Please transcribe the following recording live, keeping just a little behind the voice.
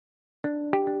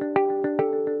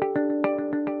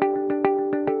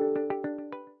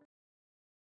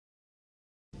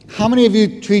How many of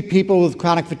you treat people with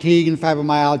chronic fatigue and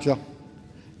fibromyalgia?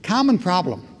 Common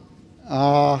problem.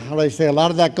 How do I say, a lot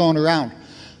of that going around.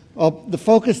 Well, the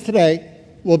focus today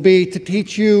will be to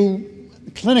teach you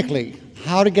clinically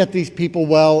how to get these people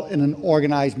well in an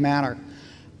organized manner.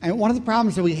 And one of the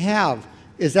problems that we have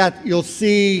is that you'll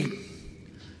see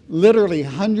literally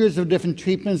hundreds of different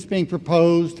treatments being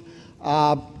proposed,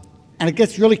 and it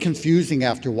gets really confusing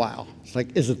after a while. It's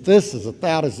like, is it this, is it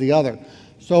that, is the other?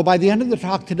 So by the end of the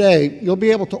talk today, you'll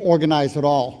be able to organize it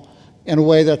all in a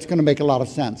way that's going to make a lot of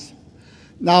sense.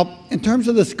 Now, in terms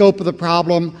of the scope of the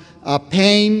problem,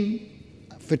 pain,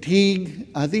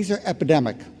 fatigue, these are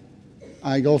epidemic.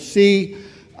 You'll see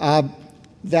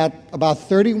that about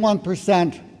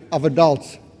 31% of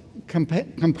adults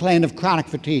complain of chronic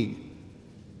fatigue.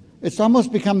 It's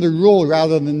almost become the rule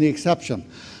rather than the exception.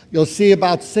 You'll see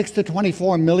about 6 to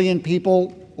 24 million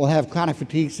people will have chronic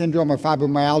fatigue syndrome or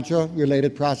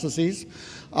fibromyalgia-related processes.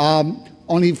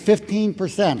 Only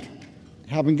 15%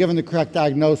 have been given the correct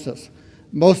diagnosis.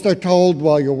 Most are told,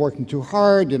 well, you're working too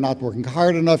hard, you're not working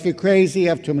hard enough, you're crazy, you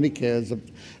have too many kids,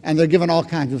 and they're given all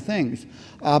kinds of things.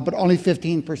 But only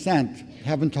 15%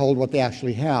 have been told what they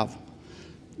actually have.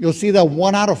 You'll see that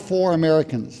 1 out of 4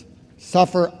 Americans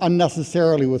suffer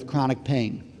unnecessarily with chronic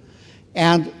pain.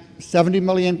 And 70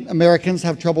 million Americans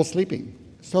have trouble sleeping.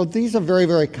 So these are very,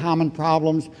 very common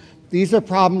problems. These are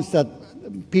problems that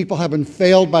people have been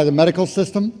failed by the medical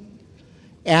system,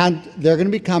 and they're going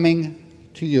to be coming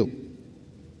to you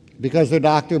because their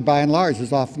doctor, by and large,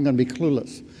 is often going to be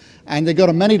clueless. And they go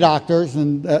to many doctors,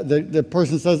 and the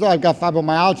person says, oh, I've got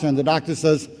fibromyalgia, and the doctor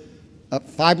says,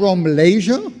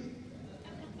 fibromyalgia?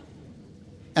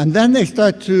 And then they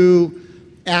start to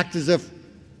act as if,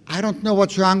 I don't know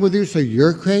what's wrong with you, so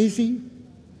you're crazy?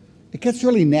 It gets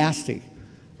really nasty.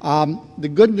 The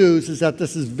good news is that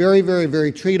this is very, very,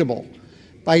 very treatable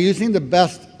by using the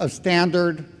best of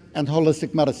standard and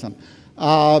holistic medicine.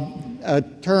 A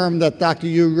term that Dr.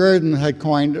 Hugh Reardon had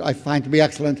coined, I find to be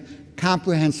excellent,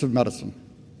 comprehensive medicine,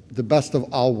 the best of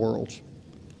all worlds.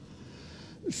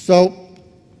 So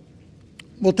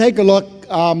we'll take a look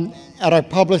at our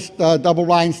published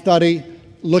double-blind study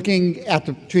looking at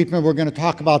the treatment we're going to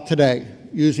talk about today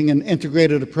using an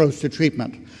integrated approach to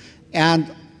treatment.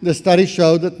 And the study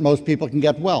showed that most people can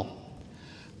get well.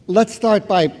 Let's start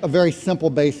by a very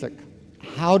simple basic.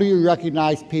 How do you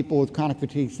recognize people with chronic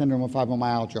fatigue syndrome or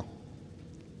fibromyalgia?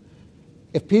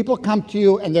 If people come to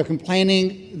you and they're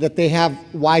complaining that they have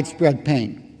widespread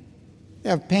pain, they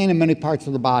have pain in many parts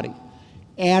of the body,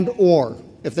 and or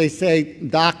if they say,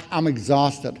 Doc, I'm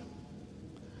exhausted.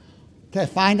 To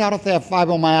find out if they have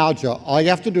fibromyalgia, all you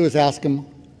have to do is ask them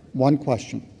one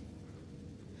question.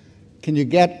 Can you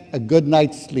get a good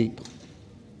night's sleep?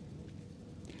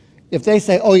 If they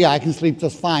say, oh yeah, I can sleep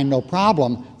just fine, no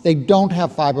problem, they don't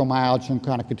have fibromyalgia and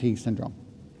chronic fatigue syndrome.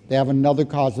 They have another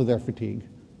cause of their fatigue.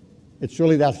 It's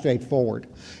really that straightforward.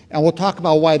 And we'll talk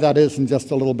about why that is in just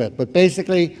a little bit. But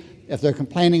basically, if they're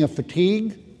complaining of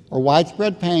fatigue or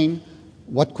widespread pain,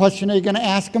 what question are you going to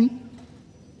ask them?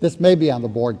 This may be on the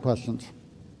board questions.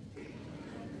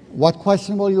 What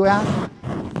question will you ask?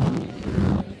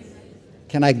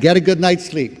 Can I get a good night's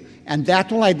sleep? And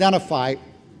that will identify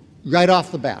right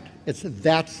off the bat. It's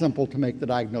that simple to make the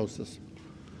diagnosis.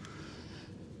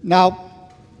 Now,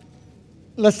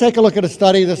 let's take a look at a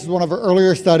study. This is one of our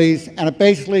earlier studies, and it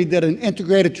basically did an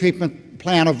integrated treatment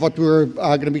plan of what we're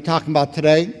going to be talking about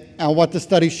today. And what the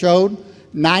study showed,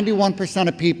 91%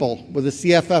 of people with a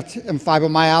CFS and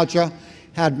fibromyalgia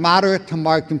had moderate to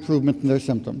marked improvement in their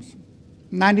symptoms.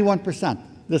 91%.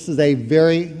 This is a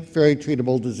very, very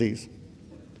treatable disease.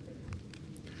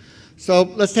 So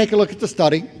let's take a look at the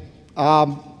study.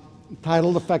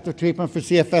 Titled Effective Treatment for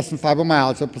CFS and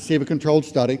Fibromyalgia, placebo-controlled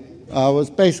study. It was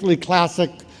basically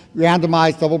classic,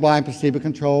 randomized, double-blind,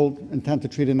 placebo-controlled, intent to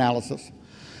treat analysis.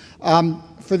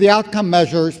 For the outcome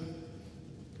measures,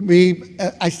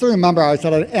 I still remember I was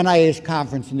at an NIH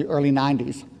conference in the early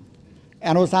 90s,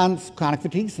 and it was on chronic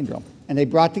fatigue syndrome. And they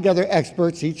brought together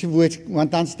experts, each of which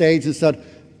went on stage and said,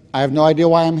 I have no idea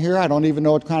why I'm here, I don't even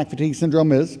know what chronic fatigue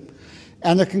syndrome is.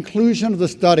 And the conclusion of the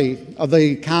study, of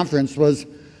the conference, was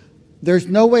there's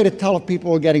no way to tell if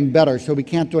people are getting better, so we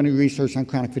can't do any research on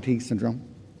chronic fatigue syndrome.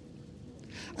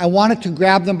 I wanted to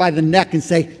grab them by the neck and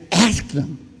say, ask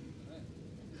them.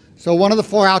 So one of the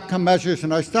 4 outcome measures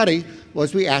in our study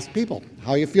was we asked people,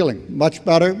 how are you feeling? Much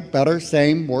better, better,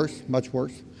 same, worse, much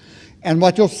worse. And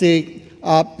what you'll see,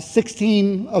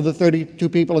 16 of the 32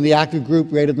 people in the active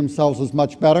group rated themselves as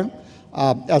much better,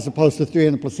 as opposed to 3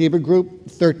 in the placebo group,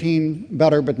 13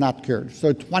 better but not cured.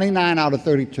 So 29 out of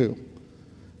 32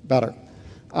 better.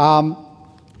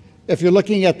 If you're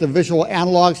looking at the visual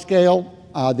analog scale,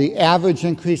 the average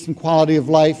increase in quality of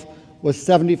life was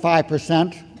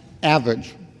 75%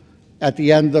 average at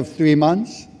the end of 3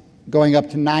 months, going up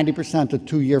to 90% at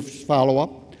 2 years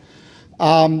follow-up.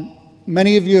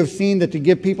 Many of you have seen that to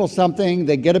give people something,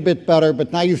 they get a bit better,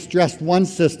 but now you've stressed one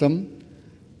system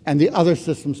and the other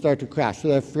systems start to crash. So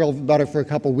they feel better for a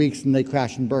couple weeks and they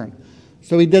crash and burn.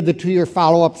 So we did the 2-year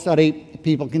follow-up study.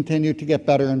 People continue to get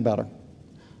better and better.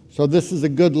 So this is a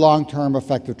good long-term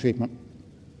effective treatment.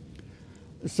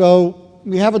 So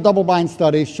we have a double-blind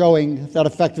study showing that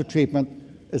effective treatment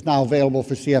is now available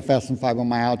for CFS and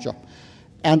fibromyalgia.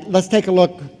 And let's take a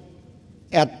look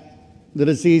at the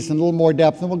disease in a little more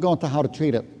depth, and we'll go into how to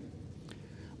treat it.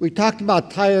 We talked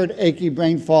about tired, achy,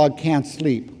 brain fog, can't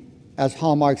sleep as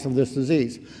hallmarks of this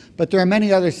disease. But there are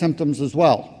many other symptoms as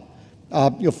well.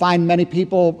 You'll find many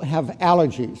people have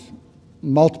allergies,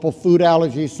 multiple food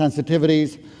allergies,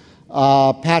 sensitivities.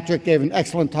 Patrick gave an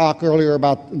excellent talk earlier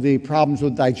about the problems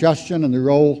with digestion and the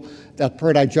role that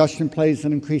poor digestion plays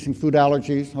in increasing food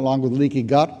allergies, along with leaky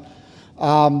gut.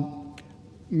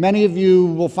 Many of you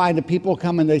will find that people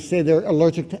come and they say they're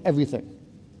allergic to everything.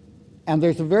 And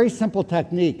there's a very simple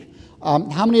technique.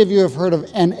 How many of you have heard of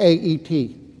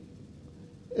NAET?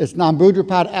 It's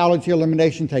non-boudrepat allergy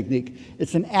elimination technique.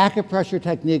 It's an acupressure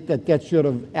technique that gets rid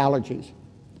of allergies.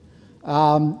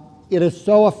 It is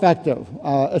so effective.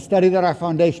 A study that our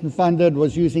foundation funded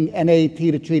was using NAET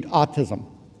to treat autism.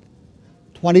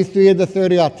 23 of the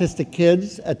 30 autistic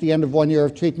kids at the end of 1 year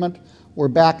of treatment were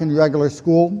back in regular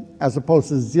school, as opposed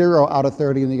to 0 out of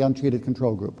 30 in the untreated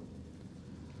control group.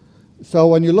 So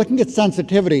when you're looking at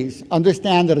sensitivities,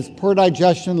 understand that it's poor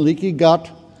digestion, leaky gut,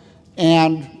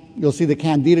 and you'll see the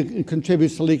candida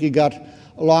contributes to leaky gut,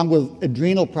 along with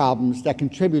adrenal problems that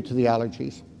contribute to the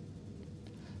allergies.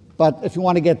 But if you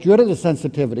want to get rid of the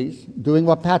sensitivities, doing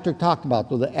what Patrick talked about,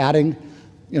 with adding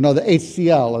the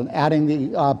HCl and adding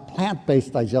the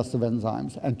plant-based digestive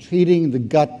enzymes and treating the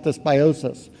gut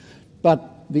dysbiosis.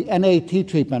 But the NAET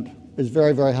treatment is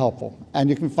very, very helpful. And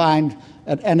you can find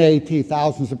at NAET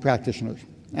thousands of practitioners,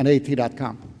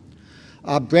 NAET.com.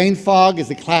 Brain fog is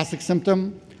a classic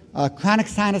symptom. Chronic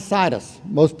sinusitis.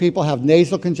 Most people have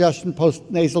nasal congestion,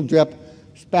 post-nasal drip,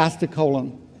 spastic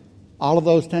colon. All of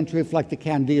those tend to reflect the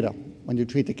candida. When you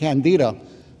treat the candida,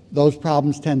 those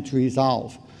problems tend to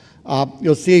resolve.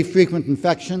 You'll see frequent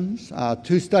infections.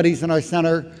 2 studies in our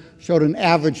center showed an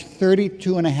average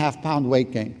 32.5-pound weight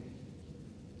gain.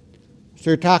 So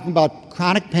you're talking about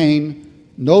chronic pain,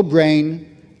 no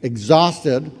brain,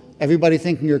 exhausted, everybody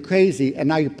thinking you're crazy, and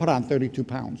now you put on 32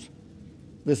 pounds.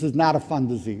 This is not a fun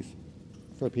disease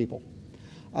for people.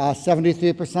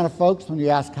 73% of folks, when you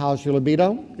ask how's your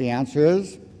libido, the answer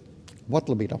is, what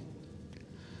libido?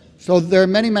 So there are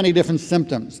many, many different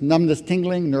symptoms: numbness,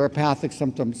 tingling, neuropathic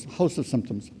symptoms, host of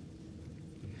symptoms.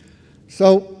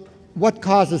 So what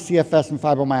causes CFS and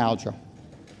fibromyalgia?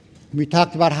 We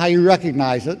talked about how you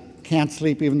recognize it. Can't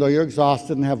sleep even though you're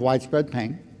exhausted and have widespread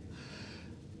pain.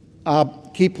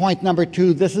 Key point number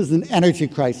 2, this is an energy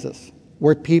crisis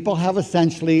where people have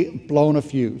essentially blown a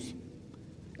fuse.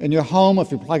 In your home,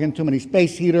 if you plug in too many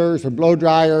space heaters or blow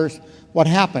dryers, what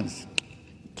happens?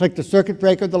 Click the circuit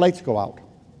breaker, the lights go out.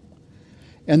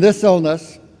 In this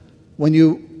illness, when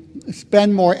you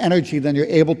spend more energy than you're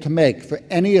able to make for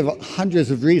any of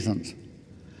hundreds of reasons,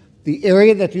 the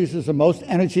area that uses the most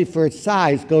energy for its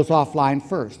size goes offline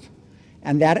first.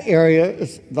 And that area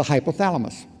is the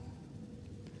hypothalamus.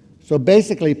 So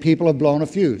basically, people have blown a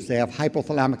fuse. They have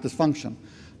hypothalamic dysfunction.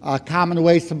 Common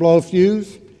ways to blow a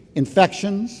fuse: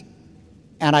 infections.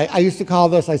 And I used to call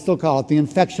this, I still call it, the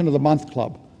infection of the month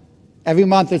club. Every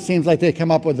month it seems like they come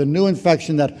up with a new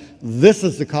infection that this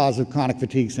is the cause of chronic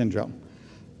fatigue syndrome.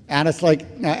 And it's like,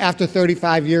 after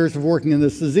 35 years of working in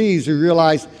this disease, you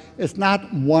realize it's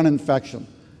not one infection.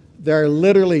 There are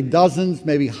literally dozens,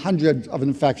 maybe hundreds of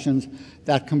infections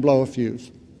that can blow a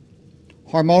fuse.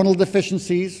 Hormonal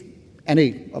deficiencies,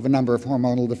 any of a number of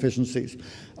hormonal deficiencies.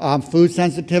 Food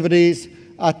sensitivities,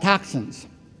 toxins,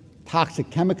 toxic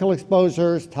chemical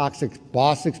exposures, toxic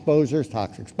boss exposures,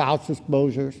 toxic spouse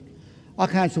exposures, all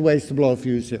kinds of ways to blow a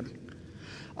fuse here.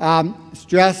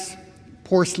 Stress,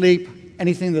 poor sleep,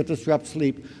 anything that disrupts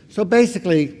sleep. So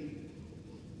basically,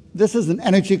 this is an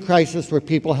energy crisis where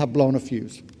people have blown a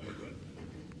fuse.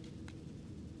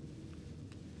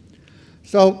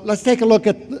 So let's take a look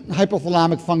at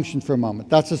hypothalamic function for a moment.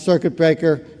 That's a circuit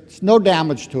breaker. There's no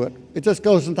damage to it. It just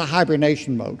goes into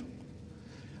hibernation mode.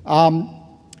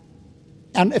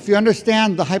 And if you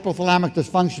understand the hypothalamic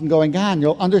dysfunction going on,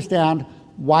 you'll understand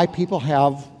why people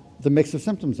have the mix of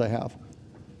symptoms they have.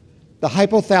 The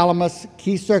hypothalamus,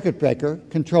 key circuit breaker,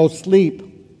 controls sleep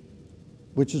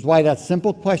which is why that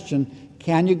simple question,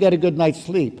 can you get a good night's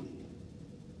sleep,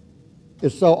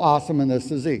 is so awesome in this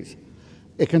disease.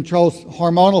 It controls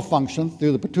hormonal function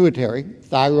through the pituitary,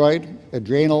 thyroid,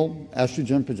 adrenal,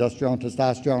 estrogen, progesterone,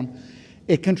 testosterone.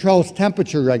 It controls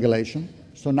temperature regulation,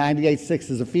 so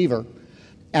 98.6 is a fever,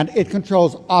 and it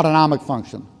controls autonomic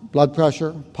function, blood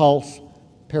pressure, pulse,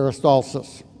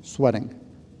 peristalsis, sweating.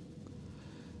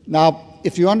 Now,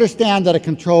 if you understand that it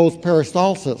controls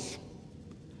peristalsis,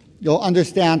 you'll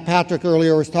understand Patrick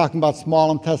earlier was talking about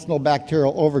small intestinal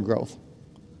bacterial overgrowth.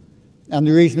 And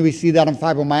the reason we see that in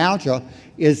fibromyalgia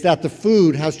is that the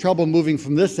food has trouble moving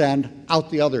from this end out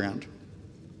the other end.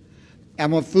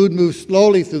 And when food moves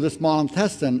slowly through the small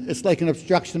intestine, it's like an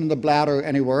obstruction in the bladder or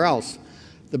anywhere else.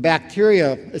 The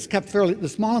bacteria is kept fairly, the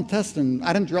small intestine,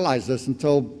 I didn't realize this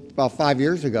until about 5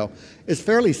 years ago, is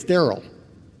fairly sterile.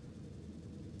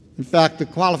 In fact,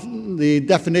 the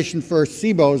definition for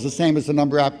SIBO is the same as the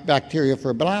number of bacteria for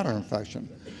a bladder infection.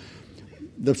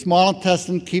 The small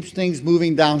intestine keeps things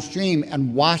moving downstream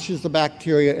and washes the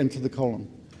bacteria into the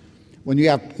colon. When you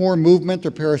have poor movement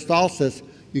or peristalsis,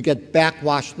 you get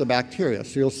backwash of the bacteria.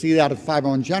 So you'll see that in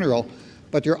fibro in general,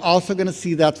 but you're also going to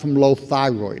see that from low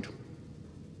thyroid.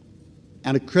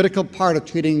 And a critical part of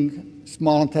treating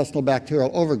small intestinal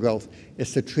bacterial overgrowth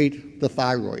is to treat the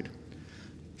thyroid.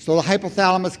 So the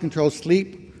hypothalamus controls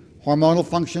sleep, hormonal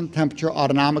function, temperature,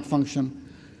 autonomic function.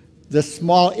 This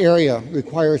small area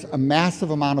requires a massive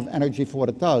amount of energy for what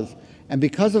it does. And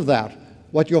because of that,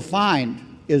 what you'll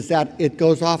find is that it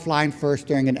goes offline first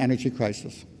during an energy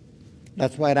crisis.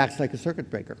 That's why it acts like a circuit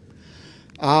breaker.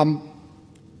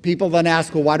 People then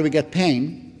ask, well, why do we get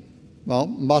pain? Well,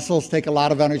 muscles take a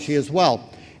lot of energy as well.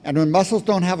 And when muscles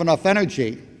don't have enough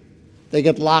energy, they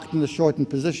get locked in the shortened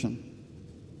position.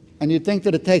 And you'd think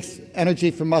that it takes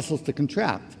energy for muscles to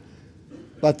contract.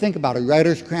 But think about it,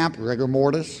 writer's cramp, rigor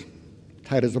mortis,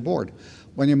 tight as a board.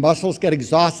 When your muscles get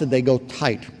exhausted, they go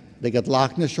tight. They get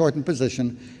locked in a shortened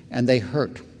position and they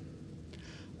hurt.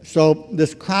 So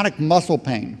this chronic muscle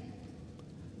pain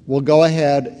will go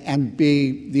ahead and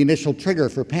be the initial trigger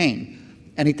for pain.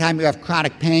 Anytime you have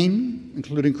chronic pain,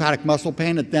 including chronic muscle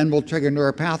pain, it then will trigger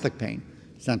neuropathic pain,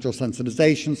 central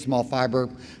sensitization, small fiber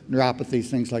neuropathies,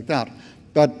 things like that.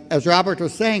 But as Robert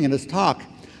was saying in his talk,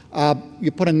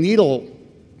 you put a needle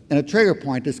in a trigger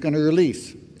point, it's going to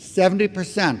release.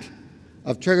 70%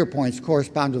 of trigger points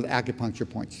correspond with acupuncture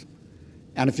points.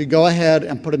 And if you go ahead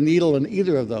and put a needle in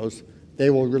either of those, they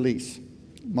will release.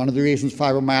 One of the reasons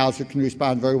fibromyalgia can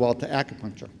respond very well to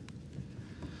acupuncture.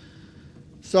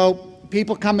 So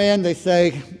people come in, they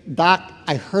say, Doc,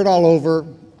 I hurt all over,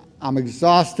 I'm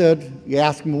exhausted. You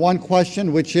ask them one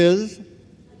question, which is,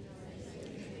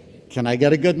 can I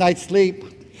get a good night's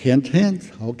sleep? Hint,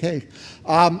 hint, okay.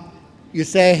 You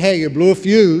say, hey, you blew a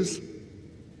fuse,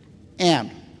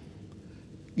 and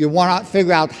you want to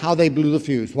figure out how they blew the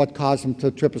fuse, what caused them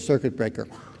to trip a circuit breaker.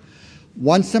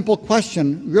 One simple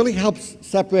question really helps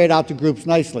separate out the groups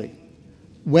nicely.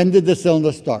 When did this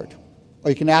illness start?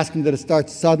 Or you can ask them, did it start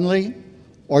suddenly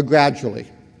or gradually?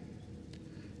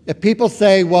 If people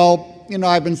say, well, you know,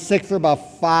 I've been sick for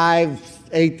about 5,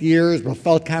 8 years, but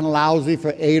felt kind of lousy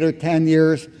for 8 or 10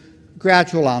 years,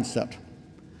 gradual onset.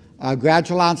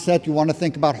 Gradual onset, you want to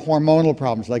think about hormonal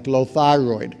problems like low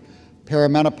thyroid,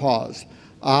 perimenopause,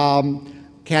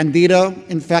 candida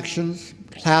infections,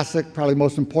 classic, probably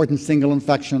most important single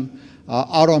infection,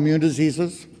 autoimmune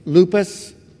diseases,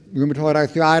 lupus, rheumatoid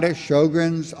arthritis,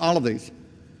 Sjogren's, all of these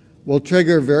will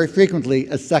trigger very frequently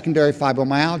a secondary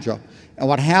fibromyalgia. And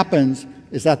what happens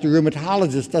is that the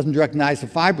rheumatologist doesn't recognize the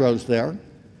fibros there,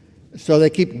 so they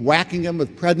keep whacking them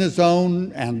with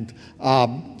prednisone and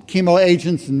chemo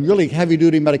agents and really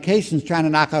heavy-duty medications trying to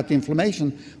knock out the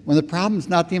inflammation, when the problem is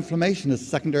not the inflammation, it's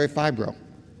secondary fibro.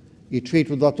 You treat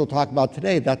with what we'll talk about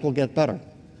today, that will get better.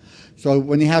 So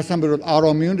when you have somebody with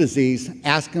autoimmune disease,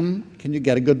 ask them, can you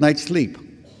get a good night's sleep?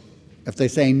 If they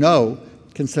say no,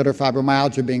 consider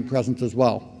fibromyalgia being present as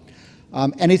well.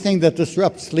 Anything that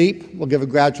disrupts sleep will give a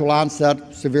gradual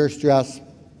onset, severe stress.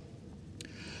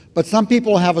 But some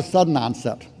people have a sudden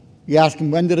onset. You ask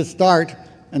them, when did it start?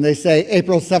 And they say,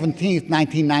 April 17th,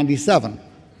 1997.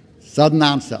 Sudden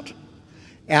onset.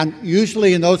 And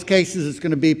usually in those cases, it's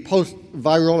going to be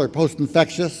post-viral or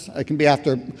post-infectious. It can be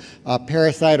after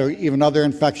parasite or even other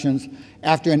infections,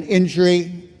 after an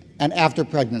injury, and after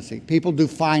pregnancy. People do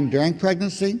fine during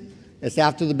pregnancy. It's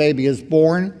after the baby is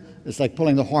born. It's like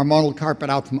pulling the hormonal carpet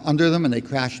out from under them, and they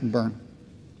crash and burn.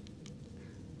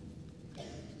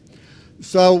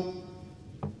 So,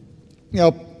 you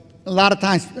know, a lot of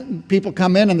times people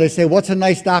come in and they say, what's a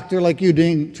nice doctor like you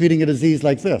doing treating a disease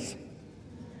like this?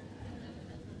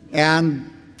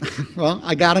 And Well,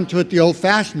 I got into it the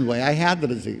old-fashioned way. I had the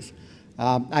disease.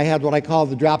 I had what I call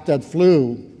the drop-dead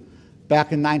flu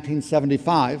back in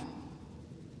 1975,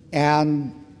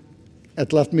 and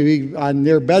it left me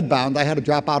near bedbound. I had to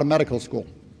drop out of medical school.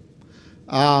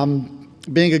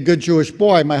 Being a good Jewish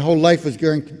boy, my whole life was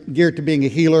geared to being a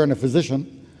healer and a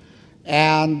physician,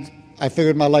 and I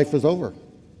figured my life was over.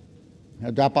 I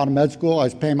dropped out of med school. I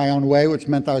was paying my own way, which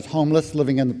meant I was homeless,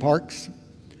 living in the parks.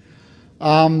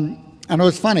 And it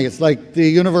was funny. It's like the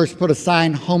universe put a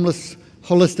sign, homeless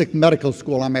holistic medical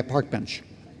school, on my park bench.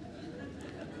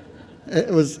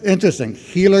 It was interesting.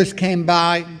 Healers came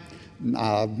by.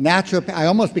 I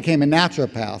almost became a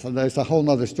naturopath. And there's a whole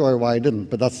other story why I didn't,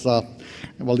 but that's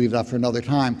we'll leave that for another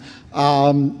time.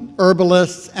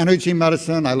 Herbalists, energy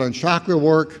medicine. I learned chakra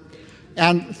work.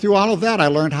 And through all of that, I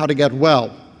learned how to get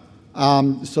well.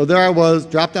 So there I was,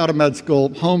 dropped out of med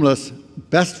school, homeless,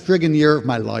 best friggin' year of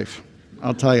my life,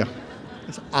 I'll tell you.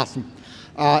 It's awesome.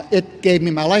 It gave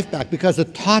me my life back because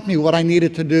it taught me what I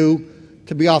needed to do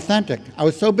to be authentic. I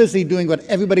was so busy doing what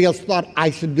everybody else thought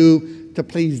I should do to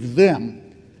please them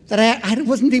that I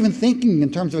wasn't even thinking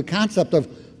in terms of a concept of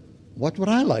what would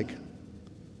I like?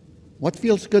 What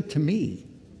feels good to me?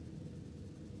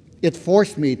 It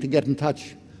forced me to get in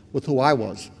touch with who I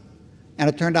was. And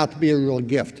it turned out to be a real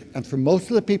gift. And for most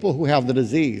of the people who have the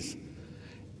disease,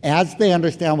 as they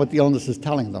understand what the illness is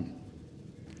telling them,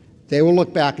 they will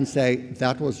look back and say,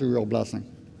 that was a real blessing.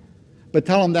 But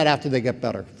tell them that after they get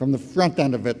better. From the front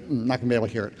end of it, I'm not going to be able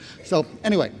to hear it. So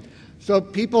anyway, so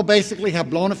people basically have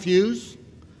blown a fuse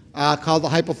called the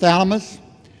hypothalamus.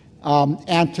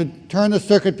 And to turn the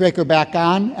circuit breaker back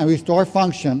on and restore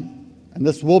function, and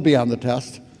this will be on the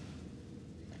test,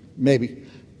 maybe,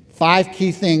 5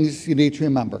 key things you need to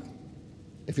remember.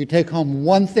 If you take home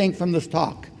one thing from this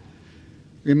talk,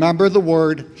 remember the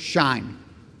word SHINE.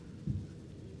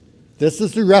 This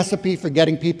is the recipe for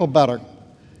getting people better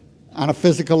on a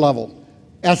physical level.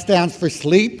 S stands for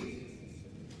sleep.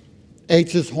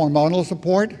 H is hormonal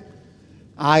support.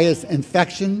 I is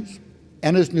infections.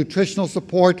 N is nutritional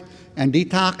support and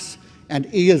detox.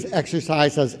 And E is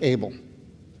exercise as able.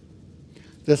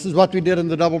 This is what we did in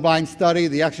the double-blind study.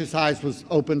 The exercise was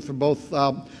open for both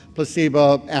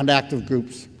placebo and active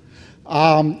groups.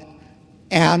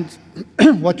 And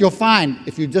what you'll find,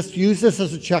 if you just use this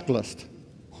as a checklist,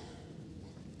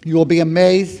 you will be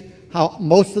amazed how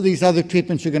most of these other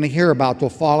treatments you're going to hear about will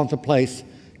fall into place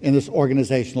in this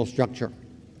organizational structure.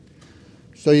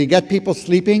 So you get people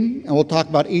sleeping, and we'll talk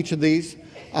about each of these.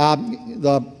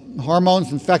 The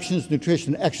hormones, infections,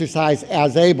 nutrition, exercise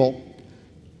as able.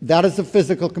 That is the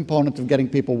physical component of getting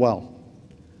people well.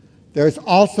 There's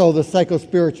also the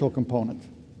psychospiritual component,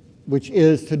 which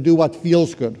is to do what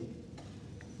feels good.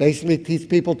 Basically teach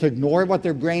people to ignore what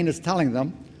their brain is telling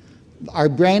them. Our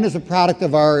brain is a product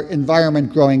of our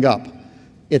environment growing up.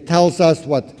 It tells us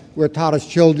what we're taught as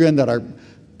children, that our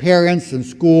parents and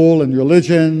school and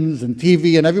religions and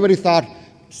TV and everybody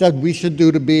said we should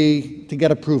do to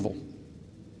get approval.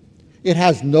 It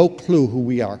has no clue who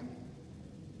we are.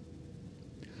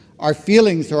 Our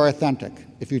feelings are authentic.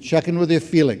 If you check in with your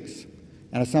feelings,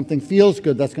 and if something feels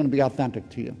good, that's going to be authentic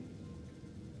to you.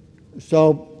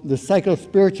 So the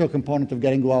psycho-spiritual component of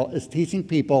getting well is teaching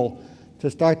people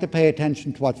to start to pay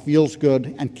attention to what feels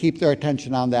good and keep their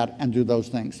attention on that and do those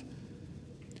things.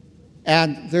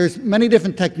 And there's many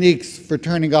different techniques for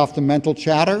turning off the mental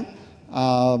chatter.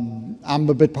 I'm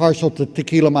a bit partial to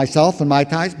tequila myself and Mai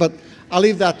Tais, but I'll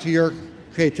leave that to your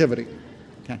creativity.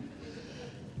 Okay.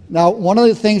 Now, one of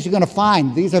the things you're going to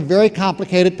find, these are very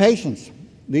complicated patients.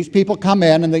 These people come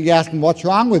in and you ask them, what's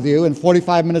wrong with you? And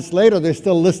 45 minutes later, they're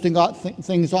still listing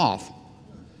things off.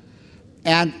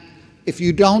 And if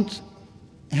you don't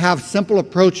have simple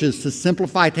approaches to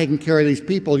simplify taking care of these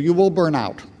people, you will burn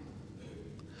out.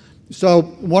 So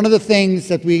one of the things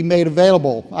that we made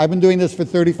available, I've been doing this for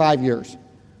 35 years.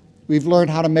 We've learned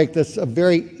how to make this a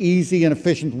very easy and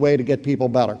efficient way to get people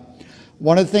better.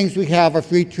 One of the things we have are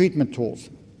free treatment tools.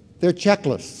 They're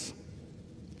checklists.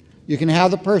 You can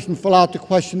have the person fill out the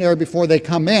questionnaire before they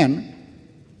come in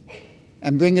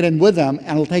and bring it in with them, and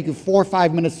it'll take you 4 or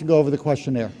 5 minutes to go over the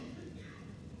questionnaire.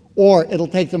 Or it'll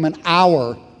take them an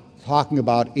hour talking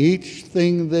about each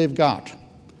thing they've got.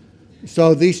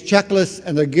 So these checklists,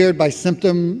 and they're geared by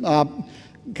symptom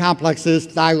complexes,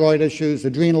 thyroid issues,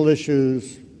 adrenal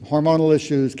issues, hormonal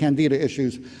issues, candida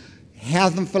issues.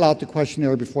 Have them fill out the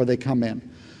questionnaire before they come in.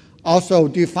 Also,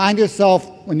 do you find yourself,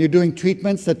 when you're doing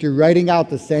treatments, that you're writing out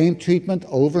the same treatment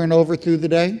over and over through the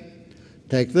day?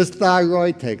 Take this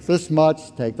thyroid, take this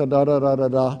much, take the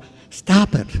da-da-da-da-da.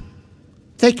 Stop it.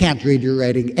 They can't read your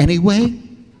writing anyway.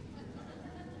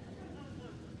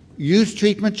 Use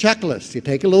treatment checklists. You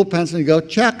take a little pencil and you go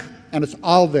check, and it's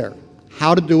all there.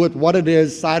 How to do it, what it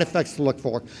is, side effects to look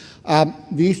for.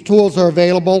 These tools are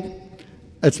available.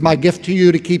 It's my gift to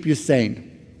you to keep you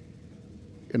sane.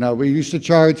 You know, we used to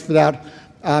charge for that.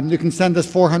 You can send us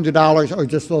 $400 or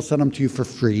just we'll send them to you for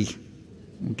free,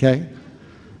 okay?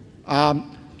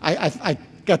 I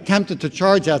got tempted to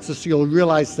charge that so you'll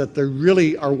realize that they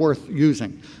really are worth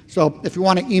using. So if you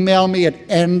want to email me at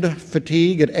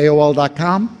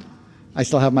endfatigue@aol.com, I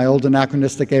still have my old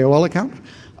anachronistic AOL account,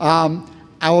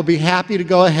 I will be happy to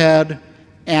go ahead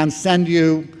and send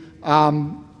you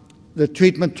the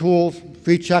treatment tools,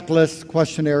 free checklists,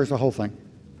 questionnaires, the whole thing.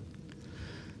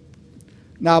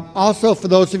 Now, also for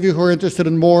those of you who are interested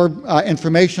in more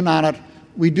information on it,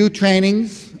 we do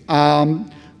trainings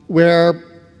where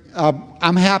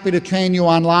I'm happy to train you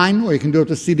online, or you can do it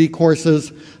with CD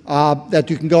courses that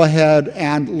you can go ahead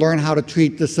and learn how to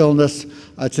treat this illness.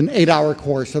 It's an 8-hour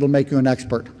course. It'll make you an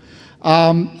expert.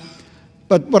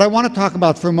 But what I want to talk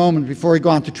about for a moment before we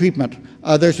go on to treatment,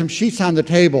 there's some sheets on the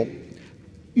table.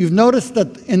 You've noticed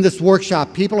that in this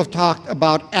workshop, people have talked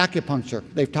about acupuncture.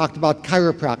 They've talked about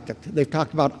chiropractic. They've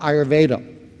talked about Ayurveda.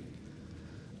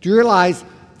 Do you realize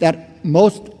that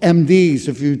most MDs,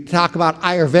 if you talk about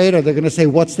Ayurveda, they're going to say,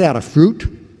 what's that, a fruit?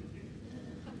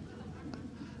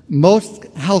 Most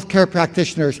healthcare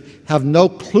practitioners have no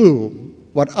clue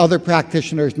what other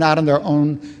practitioners not in their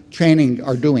own training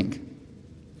are doing.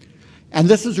 And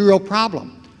this is a real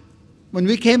problem. When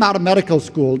we came out of medical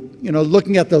school, you know,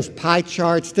 looking at those pie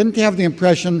charts, didn't you have the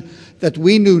impression that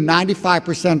we knew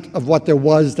 95% of what there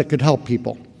was that could help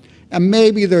people? And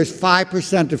maybe there's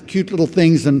 5% of cute little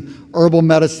things in herbal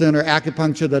medicine or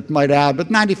acupuncture that might add, but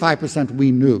 95%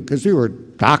 we knew because we were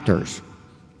doctors.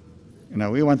 You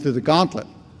know, we went through the gauntlet.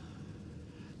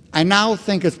 I now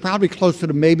think it's probably closer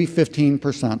to maybe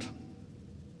 15%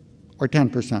 or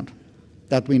 10%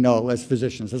 that we know as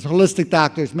physicians. As holistic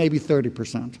doctors, maybe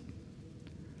 30%.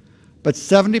 But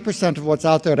 70% of what's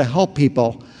out there to help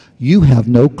people, you have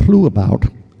no clue about.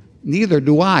 Neither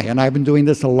do I, and I've been doing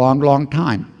this a long, long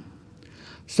time.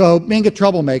 So being a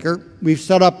troublemaker, we've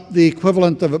set up the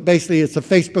equivalent of, basically it's a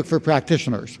Facebook for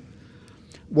practitioners,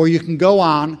 where you can go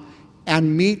on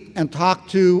and meet and talk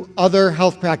to other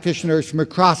health practitioners from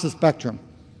across the spectrum.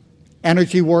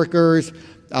 Energy workers,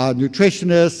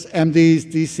 nutritionists,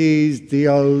 MDs, DCs,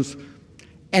 DOs,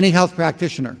 any health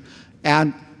practitioner.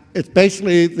 And it's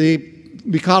basically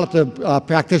we call it the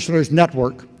Practitioners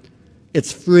Network.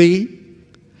 It's free.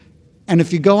 And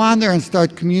if you go on there and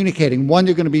start communicating, one,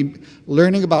 you're going to be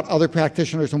learning about other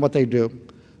practitioners and what they do.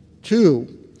 Two,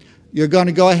 you're going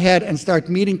to go ahead and start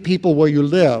meeting people where you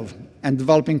live and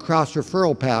developing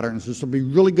cross-referral patterns. This will be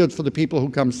really good for the people who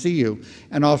come see you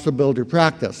and also build your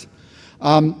practice.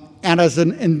 And as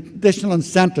an additional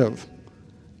incentive,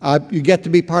 you get to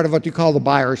be part of what you call the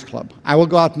Buyers Club. I will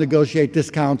go out and negotiate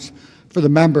discounts for the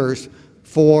members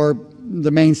for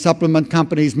the main supplement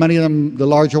companies. Many of them, the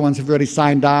larger ones, have already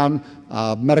signed on.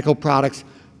 Medical products,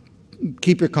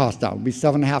 keep your costs down. It'll be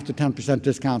 7.5% to 10%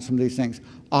 discounts from these things.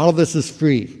 All of this is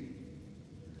free.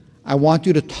 I want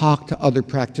you to talk to other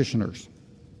practitioners.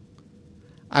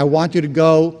 I want you to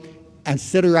go and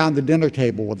sit around the dinner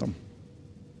table with them.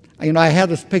 You know, I had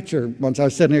this picture once. I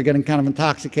was sitting here getting kind of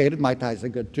intoxicated. Mai Tais are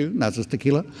good too, and that's just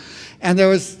tequila. And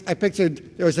I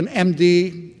pictured there was an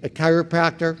MD, a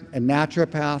chiropractor, a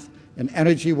naturopath, an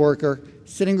energy worker,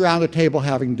 sitting around the table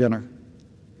having dinner.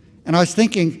 And I was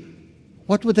thinking,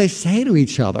 what would they say to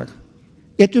each other?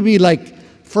 It would be like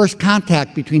first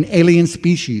contact between alien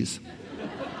species.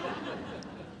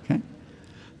 Okay?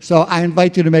 So I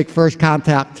invite you to make first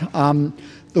contact. The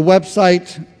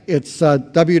website, it's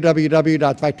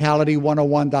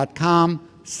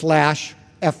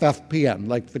www.vitality101.com/FFPN,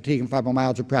 like Fatigue and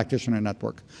Fibromyalgia Practitioner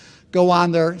Network. Go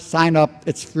on there, sign up,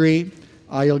 it's free.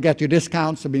 You'll get your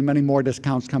discounts. There'll be many more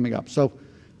discounts coming up. So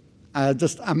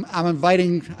I'm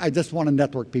inviting, I just want to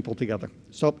network people together.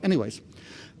 So anyways,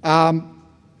 blah,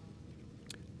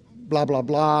 blah,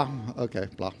 blah. Okay,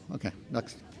 blah. Okay,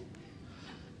 next.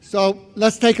 So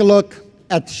let's take a look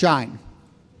at S.H.I.N.E.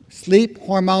 Sleep,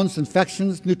 hormones,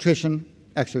 infections, nutrition,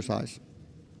 exercise.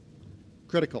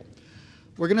 Critical.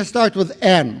 We're going to start with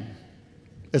N.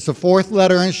 It's the fourth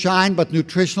letter in S.H.I.N.E, but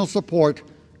nutritional support,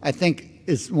 I think,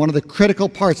 is one of the critical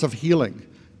parts of healing,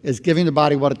 is giving the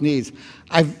body what it needs.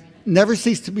 I've never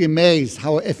ceased to be amazed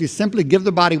how if you simply give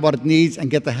the body what it needs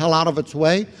and get the hell out of its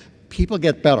way, people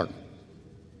get better.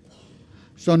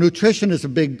 So nutrition is a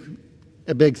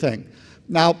big thing.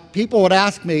 Now, people would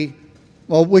ask me,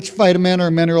 well, which vitamin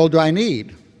or mineral do I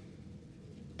need?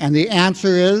 And the answer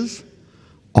is,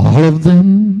 all of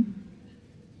them.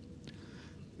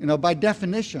 by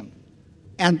definition.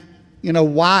 And,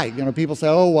 why? People say,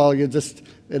 oh, well,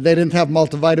 they didn't have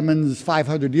multivitamins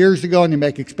 500 years ago and you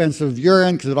make expensive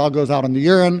urine because it all goes out in the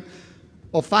urine.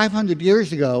 Well, 500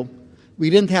 years ago, we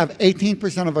didn't have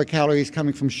 18% of our calories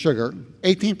coming from sugar,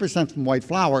 18% from white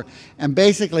flour, and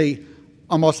basically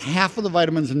almost half of the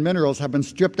vitamins and minerals have been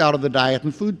stripped out of the diet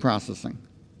and food processing.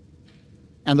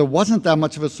 And there wasn't that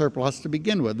much of a surplus to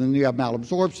begin with. And you have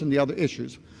malabsorption and the other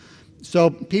issues. So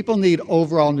people need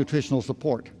overall nutritional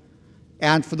support.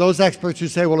 And for those experts who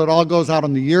say, well, it all goes out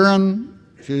in the urine,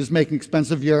 if you're just making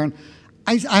expensive urine,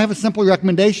 I have a simple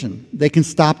recommendation. They can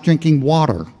stop drinking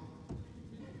water.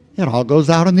 It all goes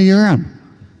out in the urine.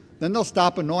 Then they'll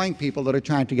stop annoying people that are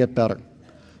trying to get better.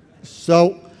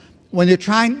 So when you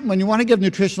want to give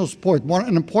nutritional support,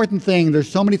 an important thing, there's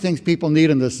so many things people need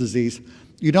in this disease,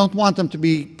 you don't want them to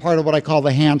be part of what I call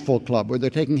the handful club, where they're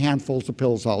taking handfuls of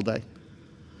pills all day.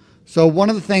 So one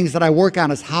of the things that I work on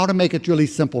is how to make it really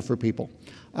simple for people.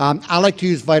 I like to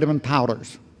use vitamin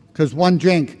powders, because one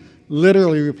drink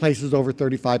literally replaces over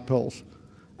 35 pills.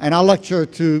 And I'll lecture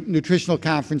to nutritional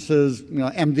conferences,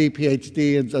 MD,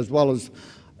 PhD, as well as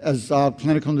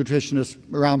clinical nutritionists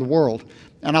around the world.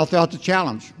 And I'll throw out the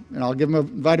challenge. I'll give them a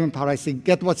vitamin powder. I say,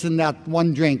 get what's in that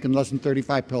one drink in less than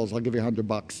 35 pills. I'll give you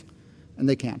 $100. And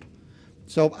they can't.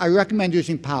 So I recommend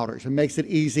using powders. It makes it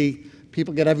easy.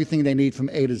 People get everything they need from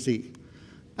A to Z.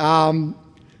 I'm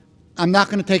not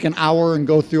going to take an hour and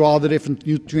go through all the different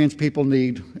nutrients people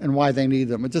need and why they need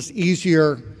them. It's just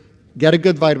easier. Get a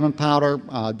good vitamin powder.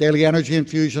 Daily Energy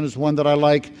Infusion is one that I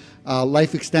like.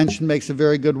 Life Extension makes a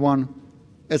very good one.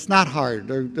 It's not hard.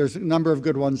 There's a number of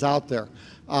good ones out there.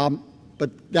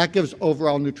 But that gives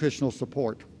overall nutritional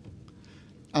support.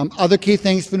 Other key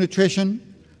things for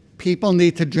nutrition, people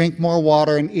need to drink more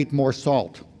water and eat more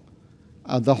salt.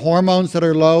 The hormones that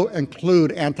are low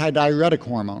include antidiuretic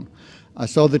hormone.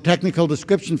 So the technical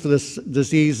description for this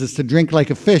disease is to drink like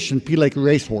a fish and pee like a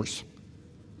racehorse.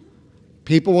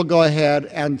 People will go ahead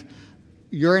and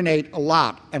urinate a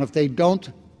lot, and if they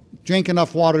don't drink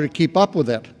enough water to keep up with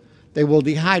it, they will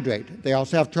dehydrate. They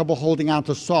also have trouble holding on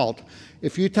to salt.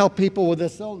 If you tell people with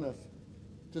this illness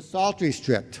to salt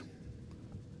restrict,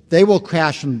 they will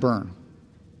crash and burn.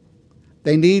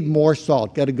 They need more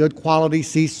salt. Get a good quality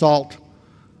sea salt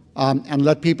and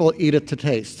let people eat it to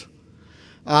taste.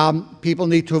 People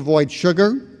need to avoid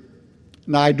sugar.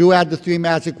 Now, I do add the 3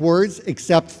 magic words,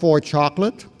 except for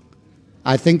chocolate.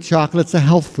 I think chocolate's a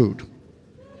health food.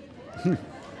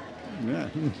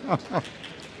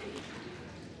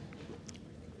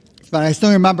 But I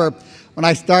still remember when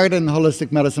I started in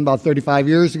holistic medicine about 35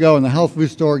 years ago in the health food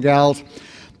store gals,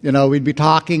 we'd be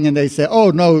talking and they'd say,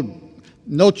 oh,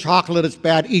 no chocolate, it's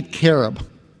bad, eat carob.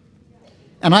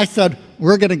 And I said,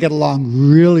 we're going to get along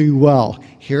really well.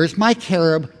 Here's my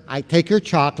carob, I take your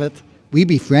chocolate, we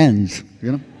be friends,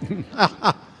 Do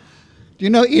you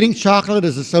know eating chocolate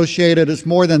is associated, it's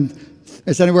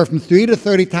anywhere from 3 to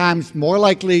 30 times more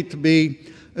likely to be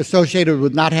associated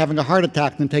with not having a heart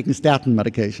attack than taking statin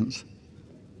medications.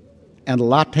 And a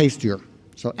lot tastier.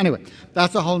 So anyway,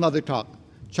 that's a whole other talk.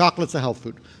 Chocolate's a health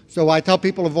food. So I tell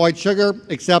people avoid sugar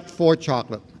except for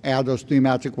chocolate. Add those 3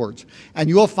 magic words. And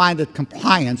you'll find that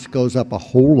compliance goes up a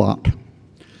whole lot.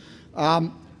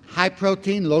 High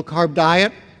protein, low carb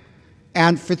diet.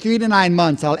 And for 3 to 9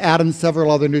 months, I'll add in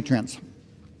several other nutrients.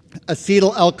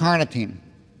 Acetyl L-carnitine.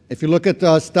 If you look at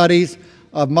the studies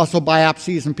of muscle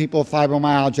biopsies in people with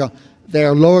fibromyalgia, they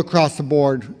are low across the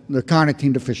board. They're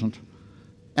carnitine deficient.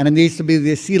 And it needs to be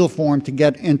the acetyl form to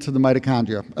get into the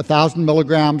mitochondria. 1,000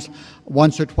 milligrams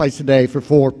once or twice a day for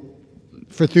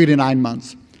 3 to 9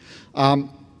 months.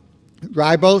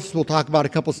 Ribose, we'll talk about a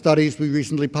couple studies we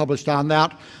recently published on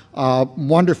that.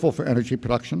 Wonderful for energy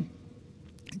production.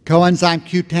 Coenzyme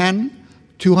Q10,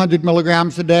 200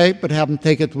 milligrams a day, but have them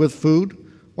take it with food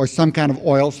or some kind of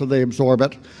oil so they absorb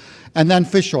it. And then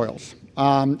fish oils.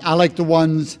 I like the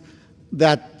ones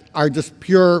that are just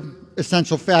pure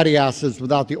essential fatty acids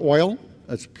without the oil.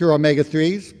 It's pure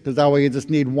omega-3s, because that way you just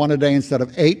need 1 a day instead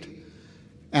of 8.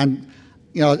 And,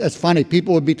 it's funny,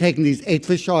 people would be taking these 8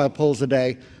 fish oil pills a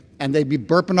day, and they'd be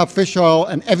burping up fish oil,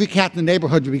 and every cat in the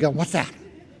neighborhood would be going, what's that?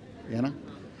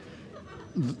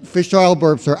 Fish oil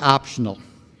burps are optional.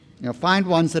 Find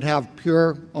ones that have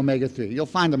pure omega-3. You'll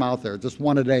find them out there, just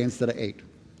 1 a day instead of 8.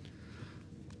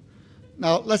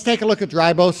 Now, let's take a look at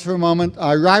ribose for a moment.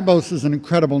 Ribose is an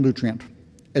incredible nutrient.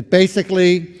 It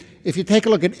basically, if you take a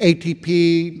look at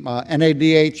ATP,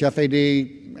 NADH,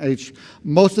 FADH,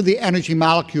 most of the energy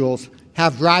molecules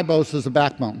have ribose as a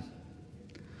backbone.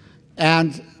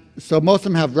 And so most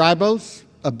of them have ribose,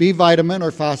 a B vitamin or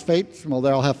phosphates, well,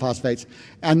 they all have phosphates,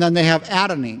 and then they have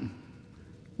adenine,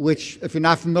 which, if you're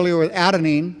not familiar with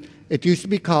adenine, it used to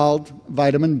be called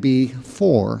vitamin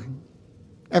B4.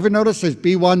 Ever notice there's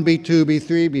B1, B2,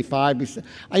 B3, B5, B6?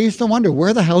 I used to wonder,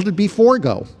 where the hell did B4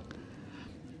 go?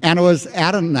 And it was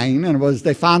adenine, and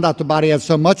they found out the body had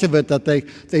so much of it that they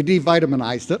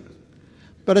devitaminized it.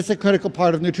 But it's a critical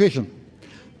part of nutrition.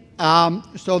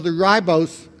 So the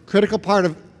ribose, critical part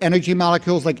of energy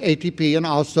molecules like ATP and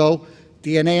also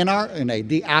DNA and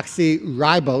RNA,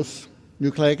 deoxyribose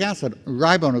nucleic acid,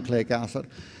 ribonucleic acid.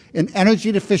 In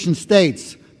energy deficient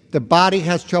states, the body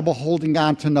has trouble holding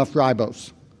on to enough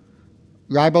ribose.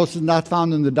 Ribose is not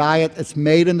found in the diet. It's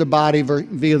made in the body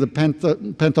via the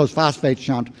pentose phosphate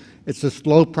shunt. It's a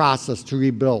slow process to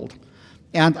rebuild.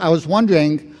 And I was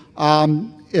wondering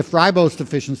if ribose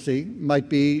deficiency might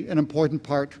be an important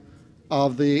part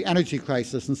of the energy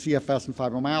crisis in CFS and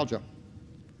fibromyalgia.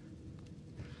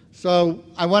 So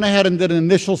I went ahead and did an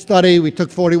initial study. We took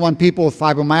 41 people with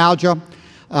fibromyalgia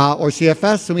or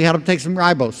CFS, and we had them take some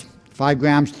ribose, 5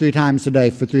 grams 3 times a day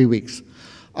for 3 weeks.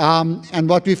 And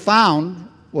what we found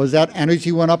was that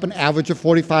energy went up an average of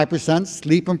 45%,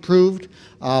 sleep improved,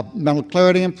 mental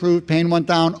clarity improved, pain went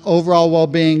down, overall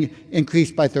well-being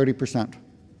increased by 30%.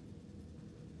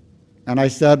 And I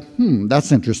said,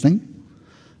 that's interesting.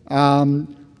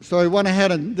 So I went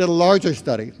ahead and did a larger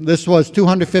study. This was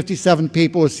 257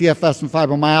 people with CFS and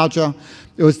fibromyalgia.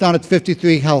 It was done at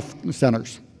 53 health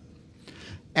centers.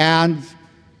 And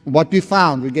what we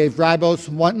found, we gave ribose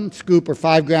 1 scoop or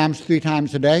 5 grams 3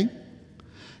 times a day,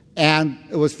 and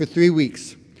it was for 3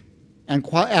 weeks. And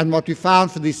what we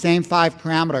found for these same 5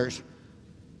 parameters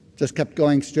just kept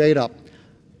going straight up.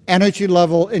 Energy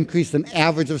level increased an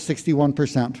average of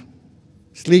 61%.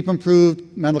 Sleep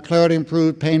improved, mental clarity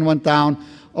improved, pain went down,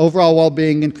 overall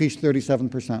well-being increased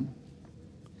 37%.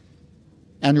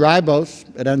 And ribose,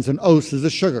 it ends in ose, is a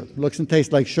sugar. Looks and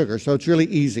tastes like sugar, so it's really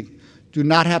easy. Do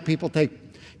not have people take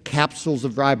capsules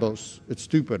of ribose. It's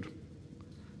stupid.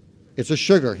 It's a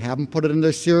sugar. Have them put it in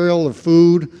their cereal or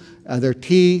food, their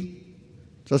tea.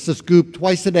 Just a scoop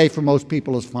twice a day for most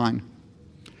people is fine.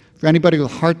 For anybody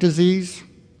with heart disease,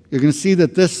 you're going to see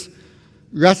that this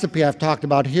recipe I've talked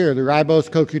about here, the ribose,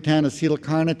 CoQ10,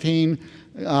 acetylcarnitine,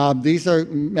 these are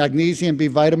magnesium B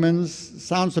vitamins.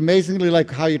 Sounds amazingly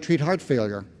like how you treat heart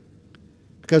failure,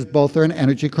 because both are an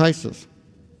energy crisis.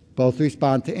 Both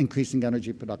respond to increasing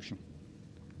energy production.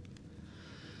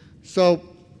 So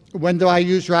when do I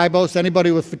use ribose?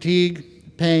 Anybody with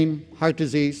fatigue, pain, heart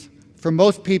disease. For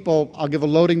most people, I'll give a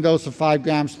loading dose of 5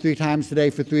 grams 3 times a day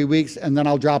for 3 weeks, and then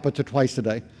I'll drop it to twice a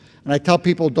day. And I tell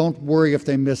people, don't worry if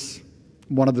they miss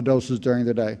one of the doses during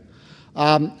the day.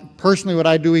 Personally, what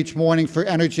I do each morning for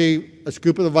energy, a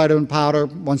scoop of the vitamin powder,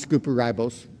 1 scoop of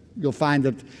ribose. You'll find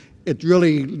that it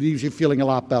really leaves you feeling a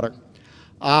lot better.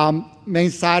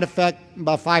 Main side effect,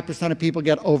 about 5% of people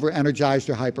get over-energized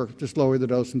or hyper. Just lower the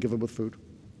dose and give it with food.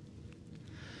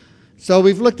 So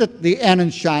we've looked at the N in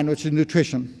S.H.I.N.E, which is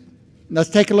nutrition. Let's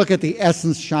take a look at the S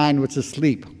in S.H.I.N.E, which is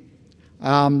sleep.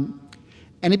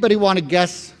 Anybody want to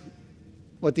guess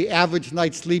what the average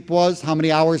night's sleep was? How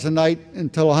many hours a night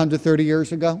until 130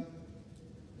 years ago?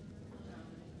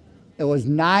 It was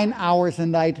 9 hours a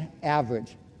night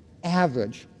average.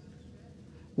 Average.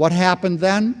 What happened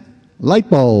then? Light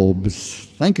bulbs.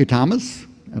 Thank you, Thomas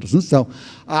Edison. So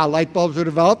light bulbs were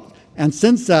developed, and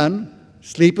since then,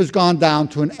 sleep has gone down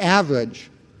to an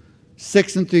average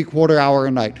 6 3/4 hours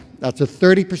a night. That's a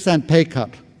 30% pay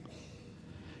cut.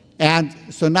 And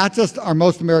so not just are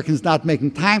most Americans not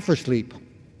making time for sleep,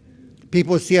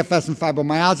 people with CFS and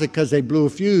fibromyalgia, because they blew a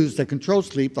fuse that controls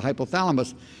sleep, the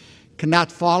hypothalamus,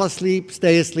 cannot fall asleep,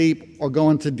 stay asleep, or go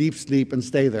into deep sleep and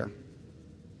stay there.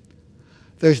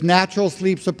 There's natural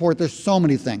sleep support. There's so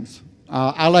many things.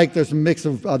 There's a mix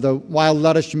of the wild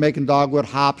lettuce, Jamaican dogwood,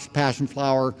 hops, passion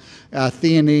flower,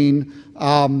 theanine.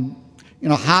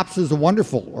 Hops is a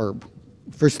wonderful herb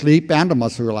for sleep and a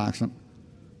muscle relaxant.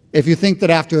 If you think that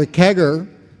after a kegger,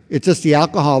 it's just the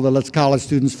alcohol that lets college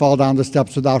students fall down the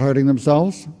steps without hurting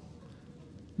themselves,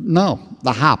 no,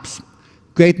 the hops.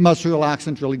 Great muscle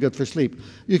relaxant, really good for sleep.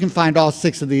 You can find all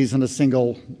 6 of these in a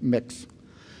single mix.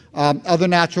 Other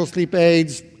natural sleep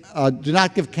aids, do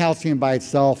not give calcium by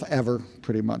itself ever,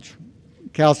 pretty much.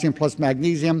 Calcium plus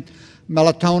magnesium.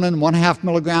 Melatonin, 1/2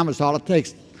 milligram is all it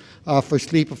takes for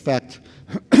sleep effect.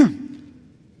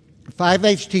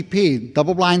 5-HTP,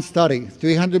 double-blind study,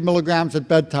 300 milligrams at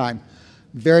bedtime.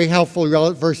 Very helpful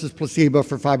versus placebo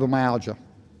for fibromyalgia.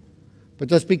 But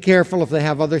just be careful if they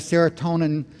have other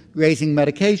serotonin-raising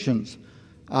medications.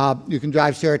 You can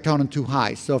drive serotonin too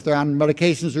high. So if they're on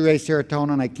medications to raise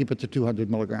serotonin, I keep it to 200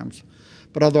 milligrams.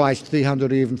 But otherwise,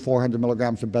 300 or even 400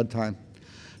 milligrams at bedtime.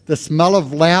 The smell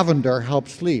of lavender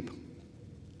helps sleep.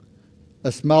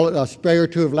 A spray or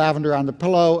two of lavender on the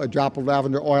pillow, a drop of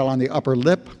lavender oil on the upper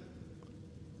lip.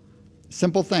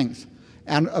 Simple things.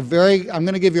 And I'm going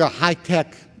to give you a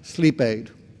high-tech sleep aid.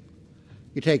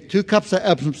 You take 2 cups of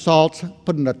Epsom salts,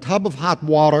 put in a tub of hot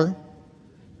water,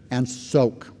 and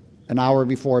soak an hour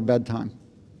before bedtime.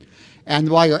 And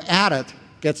while you're at it,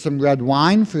 get some red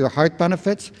wine for your heart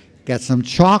benefits, get some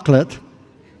chocolate,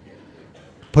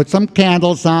 put some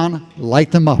candles on, light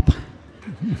them up.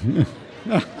 You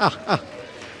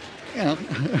know,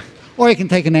 or you can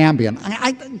take an Ambien.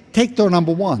 I take door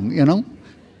number 1, you know.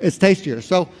 It's tastier.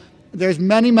 So there's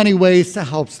many, many ways to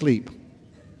help sleep.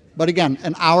 But again,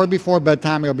 an hour before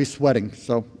bedtime, you'll be sweating.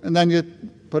 And then you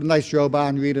put a nice robe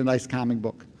on, read a nice calming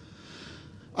book.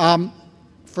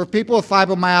 For people with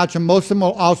fibromyalgia, most of them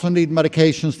will also need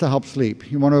medications to help sleep.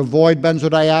 You want to avoid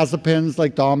benzodiazepines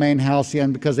like Dalmane,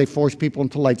 Halcion, because they force people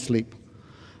into light sleep.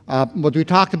 What we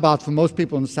talked about, for most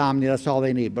people with insomnia, that's all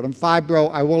they need. But in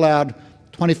fibro, I will add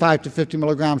 25 to 50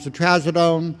 milligrams of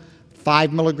trazodone,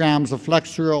 5 milligrams of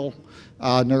Flexeril,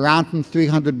 Neurontin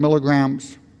 300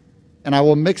 milligrams, and I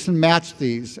will mix and match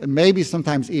these, and maybe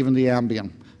sometimes even the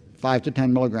Ambien, 5 to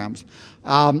 10 milligrams.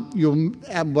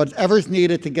 Whatever's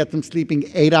needed to get them sleeping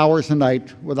 8 hours a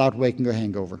night without waking or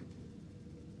hangover.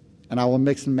 And I will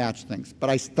mix and match things, but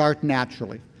I start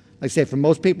naturally. Like I say, for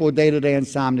most people with day-to-day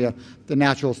insomnia, the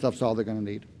natural stuff's all they're going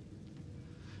to need.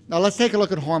 Now let's take a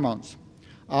look at hormones.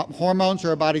 Hormones are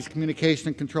our body's communication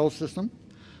and control system.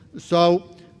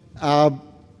 So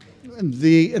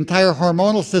the entire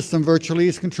hormonal system virtually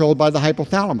is controlled by the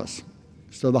hypothalamus.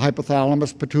 So the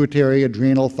hypothalamus, pituitary,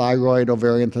 adrenal, thyroid,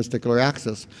 ovarian, testicular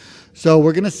axis. So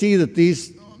we're going to see that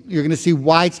you're going to see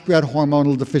widespread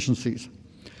hormonal deficiencies.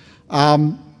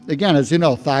 Again, as you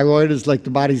know, thyroid is like the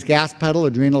body's gas pedal,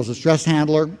 adrenal is a stress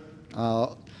handler,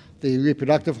 the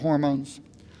reproductive hormones.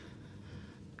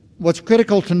 What's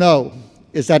critical to know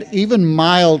is that even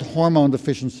mild hormone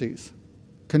deficiencies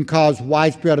can cause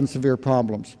widespread and severe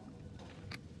problems.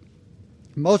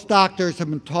 Most doctors have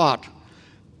been taught,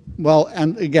 well,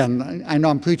 and again, I know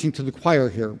I'm preaching to the choir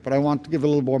here, but I want to give a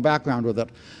little more background with it,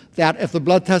 that if the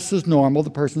blood test is normal, the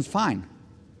person's fine.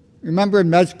 Remember in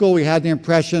med school, we had the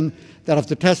impression that if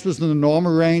the test was in the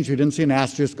normal range, we didn't see an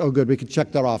asterisk, oh good, we could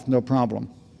check that off, no problem.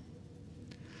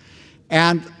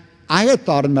 And I had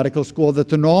thought in medical school that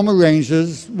the normal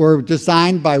ranges were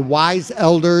designed by wise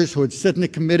elders who would sit in a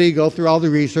committee, go through all the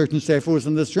research and say, if it was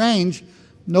in this range,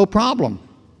 no problem.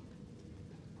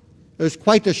 It was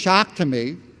quite a shock to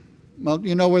me. Well,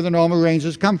 you know where the normal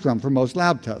ranges come from for most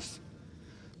lab tests.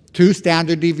 2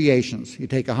 standard deviations. You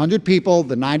take 100 people,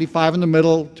 the 95 in the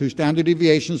middle, 2 standard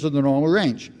deviations of the normal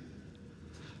range.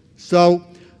 So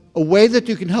a way that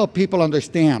you can help people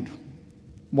understand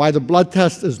why the blood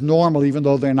test is normal even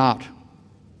though they're not.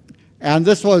 And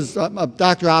this was,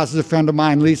 Dr. Oz is a friend of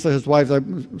mine, Lisa, his wife, a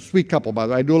sweet couple, by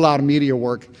the way. I do a lot of media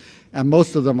work, and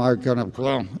most of them are kind of,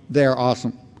 well, they're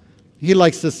awesome. He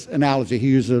likes this analogy. He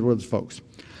uses it with his folks.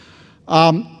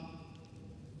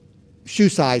 Shoe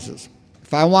sizes.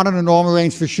 If I wanted a normal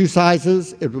range for shoe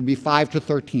sizes, it would be 5 to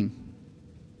 13.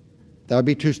 That would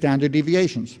be 2 standard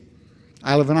deviations.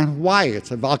 I live in Hawaii.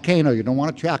 It's a volcano. You don't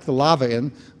want to track the lava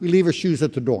in. We leave our shoes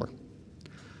at the door.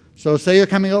 So say you're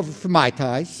coming over for Mai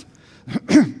Tais,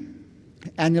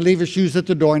 and you leave your shoes at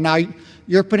the door. Now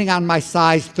you're putting on my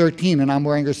size 13, and I'm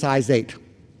wearing a size 8.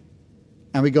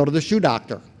 And we go to the shoe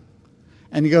doctor.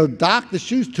 And you go, Doc, the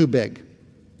shoe's too big.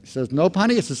 He says, nope,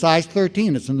 honey, it's a size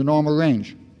 13. It's in the normal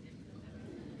range.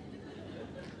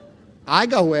 I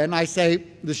go in, I say,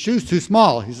 the shoe's too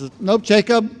small. He says, nope,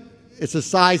 Jacob, it's a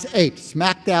size 8,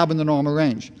 smack dab in the normal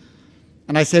range.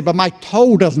 And I say, but my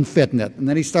toe doesn't fit in it. And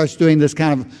then he starts doing this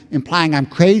kind of implying I'm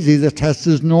crazy, the test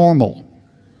is normal.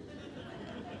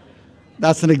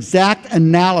 That's an exact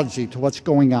analogy to what's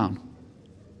going on.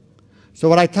 So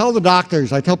what I tell the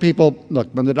doctors, I tell people, look,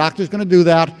 when the doctor's going to do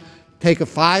that, take a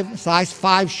size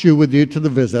 5 shoe with you to the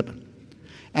visit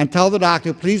and tell the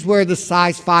doctor, please wear the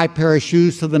size 5 pair of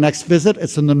shoes to the next visit.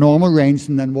 It's in the normal range,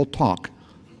 and then we'll talk.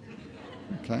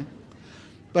 Okay?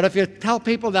 But if you tell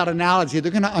people that analogy,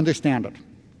 they're going to understand it.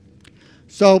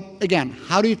 So again,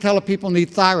 how do you tell if people need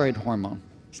thyroid hormone?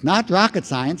 It's not rocket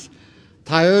science.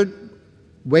 Tired,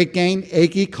 weight gain,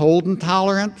 achy, cold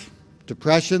intolerant,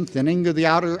 depression, thinning of the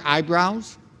outer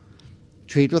eyebrows,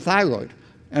 treat with thyroid.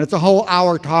 And it's a whole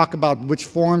hour talk about which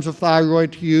forms of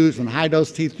thyroid to use and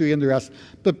high-dose T3 and the rest.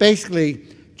 But basically,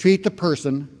 treat the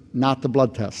person, not the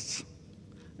blood tests.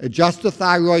 Adjust the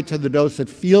thyroid to the dose that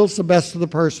feels the best to the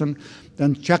person,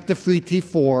 then check the free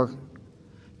T4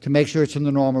 to make sure it's in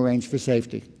the normal range for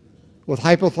safety. With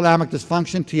hypothalamic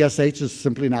dysfunction, TSH is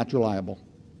simply not reliable.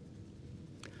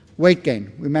 Weight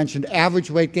gain. We mentioned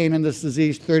average weight gain in this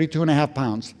disease, 32.5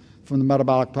 pounds from the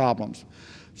metabolic problems.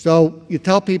 So you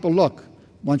tell people, look,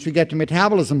 once we get your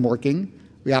metabolism working,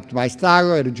 we optimize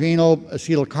thyroid, adrenal,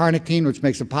 acetylcarnitine, which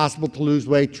makes it possible to lose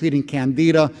weight, treating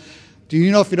candida. Do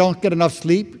you know if you don't get enough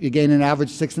sleep, you gain an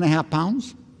average 6.5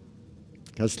 pounds?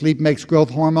 Because sleep makes growth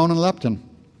hormone and leptin.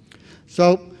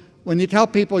 So when you tell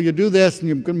people you do this and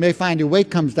you may find your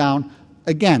weight comes down,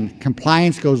 again,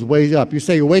 compliance goes way up. You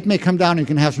say your weight may come down and you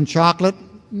can have some chocolate,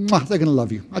 they're going to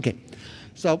love you. Okay,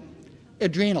 so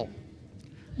adrenal.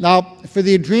 Now, for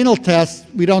the adrenal test,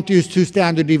 we don't use 2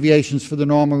 standard deviations for the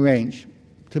normal range.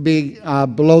 To be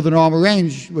below the normal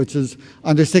range, which is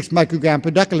under 6 microgram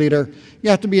per deciliter, you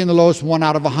have to be in the lowest 1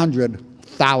 out of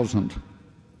 100,000.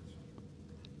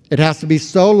 It has to be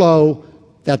so low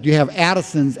that you have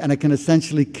Addison's and it can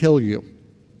essentially kill you.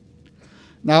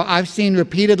 Now, I've seen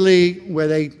repeatedly where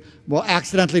they will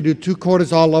accidentally do 2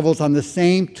 cortisol levels on the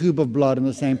same tube of blood in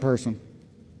the same person,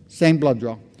 same blood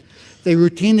draw. They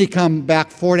routinely come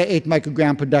back 4 to 8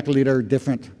 microgram per deciliter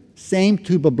different, same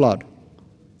tube of blood.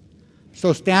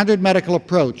 So standard medical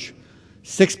approach,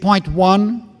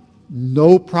 6.1,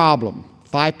 no problem.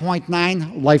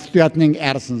 5.9, life-threatening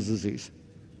Addison's disease.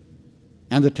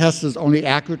 And the test is only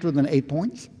accurate within 8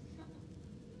 points?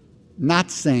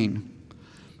 Not sane.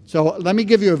 So let me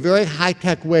give you a very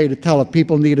high-tech way to tell if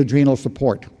people need adrenal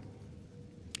support.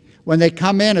 When they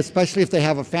come in, especially if they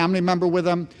have a family member with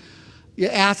them, you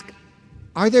ask,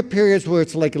 are there periods where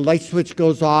it's like a light switch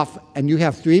goes off and you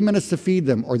have 3 minutes to feed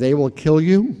them or they will kill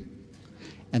you?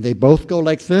 And they both go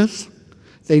like this?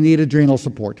 They need adrenal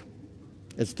support.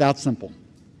 It's that simple.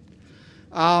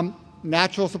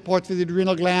 Natural support for the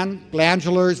adrenal gland,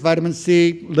 glandulars, vitamin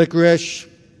C, licorice.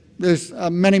 There's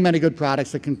many, many good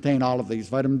products that contain all of these,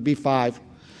 vitamin B5.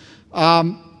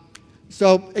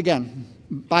 So again,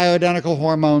 bioidentical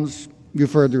hormones,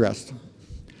 you've heard the rest.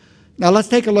 Now let's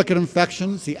take a look at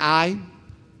infections, the eye.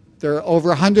 There are over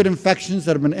 100 infections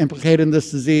that have been implicated in this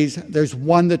disease. There's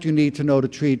one that you need to know to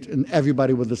treat in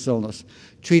everybody with this illness.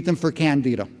 Treat them for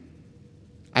candida.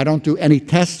 I don't do any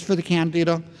tests for the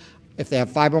candida. If they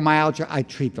have fibromyalgia, I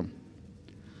treat them.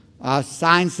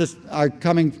 Signs that are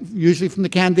coming usually from the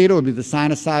candida would be the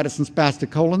sinusitis and spastic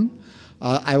colon.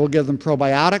 I will give them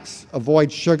probiotics,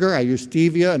 avoid sugar. I use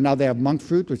stevia, and now they have monk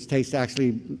fruit, which tastes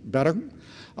actually better.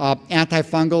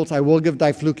 Antifungals, I will give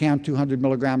diflucan 200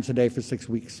 milligrams a day for 6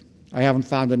 weeks. I haven't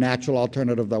found a natural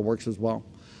alternative that works as well.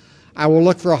 I will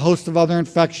look for a host of other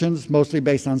infections, mostly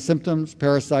based on symptoms,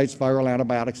 parasites, viral,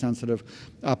 antibiotic sensitive.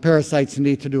 Parasites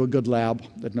need to do a good lab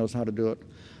that knows how to do it.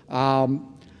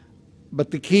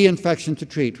 But the key infection to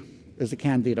treat is the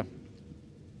candida.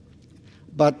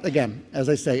 But again, as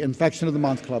I say, infection of the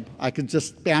month club. I could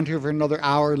just stand here for another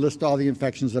hour, list all the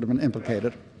infections that have been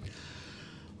implicated.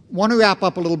 Want to wrap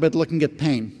up a little bit looking at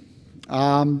pain.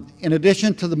 In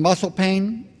addition to the muscle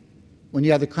pain, when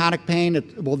you have the chronic pain,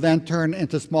 it will then turn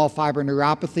into small fiber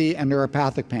neuropathy and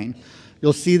neuropathic pain.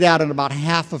 You'll see that in about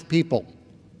half of people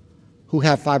who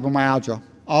have fibromyalgia.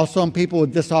 Also in people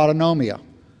with dysautonomia,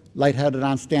 lightheaded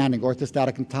on standing,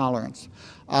 orthostatic intolerance.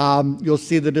 You'll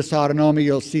see the dysautonomia,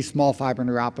 you'll see small fiber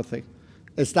neuropathy.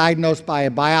 It's diagnosed by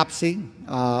a biopsy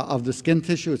of the skin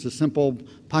tissue. It's a simple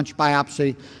punch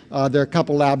biopsy. There are a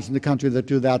couple labs in the country that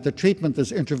do that. The treatment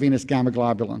is intravenous gamma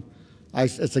globulin.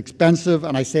 It's expensive,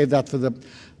 and I save that for the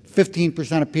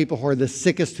 15% of people who are the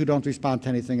sickest who don't respond to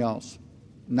anything else.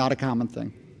 Not a common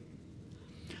thing.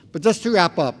 But just to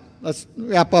wrap up, let's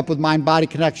wrap up with mind-body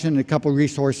connection and a couple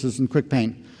resources in quick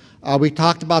pain. We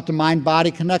talked about the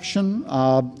mind-body connection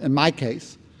in my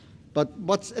case, but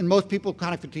what's in most people with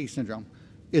chronic fatigue syndrome?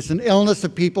 It's an illness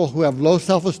of people who have low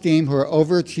self-esteem, who are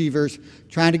overachievers,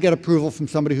 trying to get approval from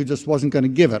somebody who just wasn't going to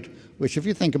give it, which if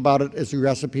you think about it is a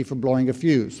recipe for blowing a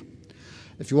fuse.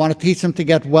 If you want to teach them to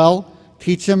get well,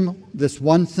 teach them this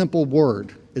one simple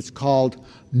word. It's called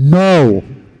no.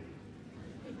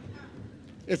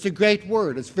 It's a great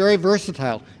word. It's very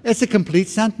versatile. It's a complete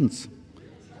sentence.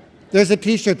 There's a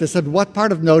t-shirt that said, what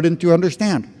part of no didn't you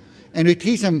understand? And you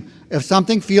teach them, if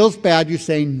something feels bad, you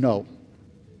say no.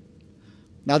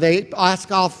 Now they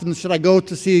ask often, should I go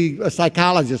to see a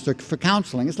psychologist or for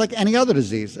counseling? It's like any other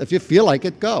disease. If you feel like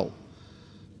it, go.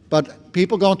 But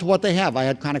people go into what they have. I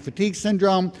had chronic fatigue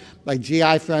syndrome. My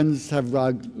GI friends have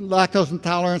lactose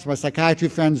intolerance. My psychiatry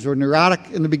friends were neurotic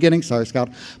in the beginning. Sorry,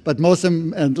 Scott. But most of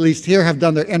them, at least here, have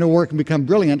done their inner work and become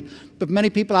brilliant. But many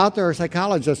people out there are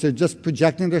psychologists. They're just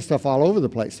projecting their stuff all over the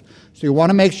place. So you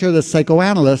want to make sure the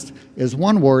psychoanalyst is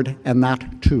one word and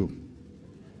not two.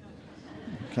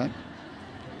 Okay?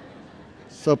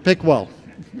 So pick well.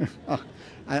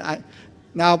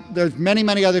 Now, there's many,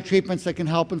 many other treatments that can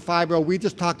help in fibro. We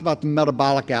just talked about the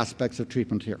metabolic aspects of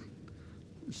treatment here.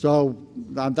 So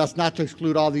that's not to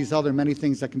exclude all these other many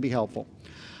things that can be helpful.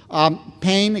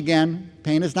 Pain, again,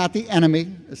 pain is not the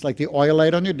enemy. It's like the oil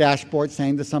light on your dashboard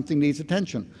saying that something needs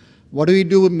attention. What do we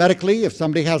do medically if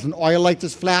somebody has an oil light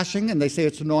that's flashing and they say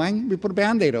it's annoying? We put a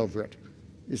Band-Aid over it.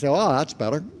 You say, oh, that's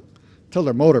better, until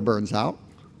their motor burns out.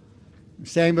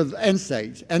 Same with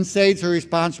NSAIDs. NSAIDs are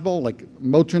responsible, like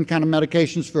Motrin kind of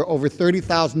medications, for over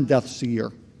 30,000 deaths a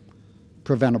year,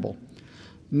 preventable.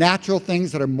 Natural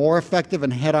things that are more effective in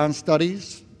head-on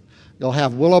studies, you'll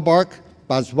have willow bark,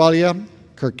 boswellia,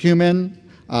 curcumin,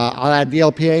 I'll add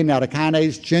DLPA,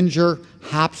 nattokinase, ginger,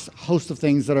 hops, a host of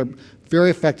things that are very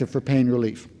effective for pain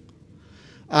relief.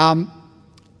 I'm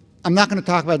not going to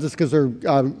talk about this because they're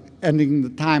ending the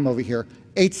time over here.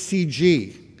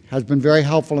 HCG has been very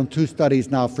helpful in 2 studies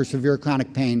now for severe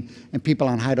chronic pain in people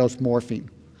on high-dose morphine.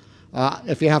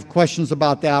 If you have questions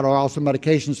about that or also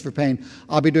medications for pain,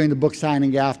 I'll be doing the book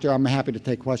signing after. I'm happy to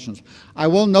take questions. I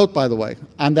will note, by the way,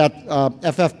 on that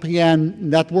FFPN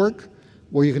network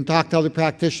where you can talk to other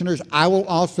practitioners, I will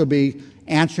also be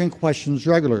answering questions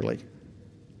regularly.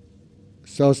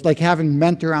 So it's like having a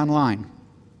mentor online.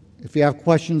 If you have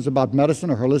questions about medicine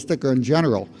or holistic or in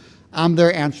general, I'm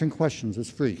there answering questions. It's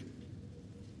free.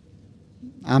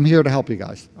 I'm here to help you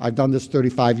guys. I've done this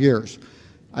 35 years.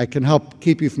 I can help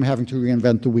keep you from having to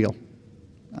reinvent the wheel.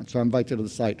 So I invite you to the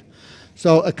site.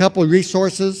 So a couple of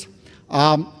resources.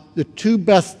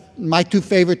 My 2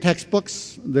 favorite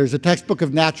textbooks. There's a textbook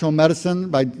of natural medicine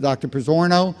by Dr.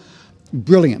 Pizzorno.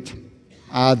 Brilliant.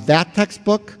 That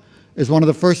textbook is one of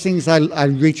the first things I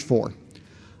reach for.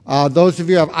 Those of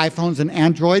you who have iPhones and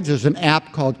Androids, there's an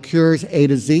app called Cures A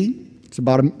to Z. It's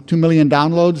about 2 million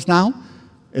downloads now.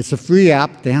 It's a free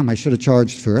app. Damn, I should have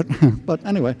charged for it. But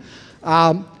anyway,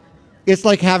 it's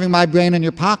like having my brain in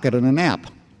your pocket in an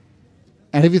app.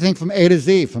 And everything from A to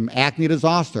Z, from acne to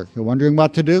zoster. You're wondering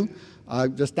what to do?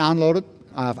 Just download it.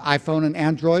 I have iPhone and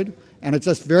Android, and it's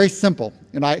just very simple.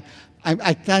 I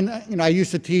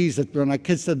used to tease that when my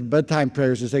kids said bedtime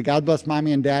prayers, they say, God bless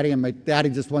mommy and daddy, and my daddy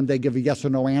just one day give a yes or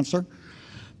no answer.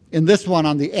 In this one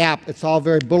on the app, it's all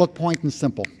very bullet point and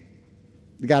simple.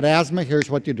 You got asthma, here's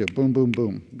what you do. Boom, boom,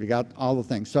 boom. You got all the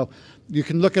things. So you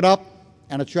can look it up,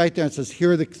 and it's right there. It says,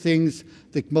 here are the things,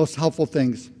 the most helpful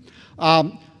things.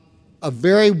 A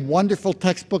very wonderful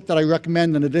textbook that I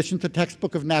recommend, in addition to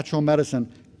Textbook of Natural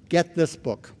Medicine, get this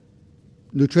book,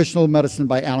 Nutritional Medicine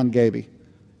by Alan Gaby.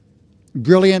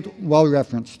 Brilliant,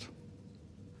 well-referenced.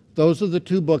 Those are the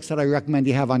 2 books that I recommend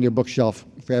you have on your bookshelf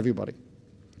for everybody.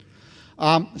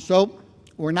 So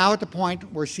we're now at the point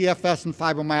where CFS and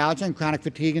fibromyalgia and chronic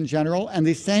fatigue in general, and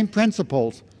these same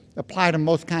principles apply to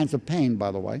most kinds of pain,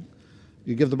 by the way.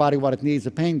 You give the body what it needs,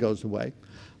 the pain goes away.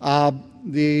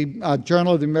 The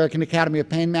Journal of the American Academy of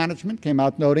Pain Management came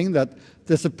out noting that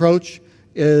this approach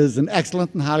is an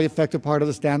excellent and highly effective part of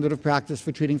the standard of practice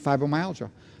for treating fibromyalgia.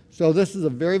 So this is a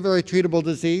very, very treatable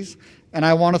disease, and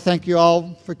I want to thank you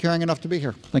all for caring enough to be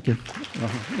here. Thank you.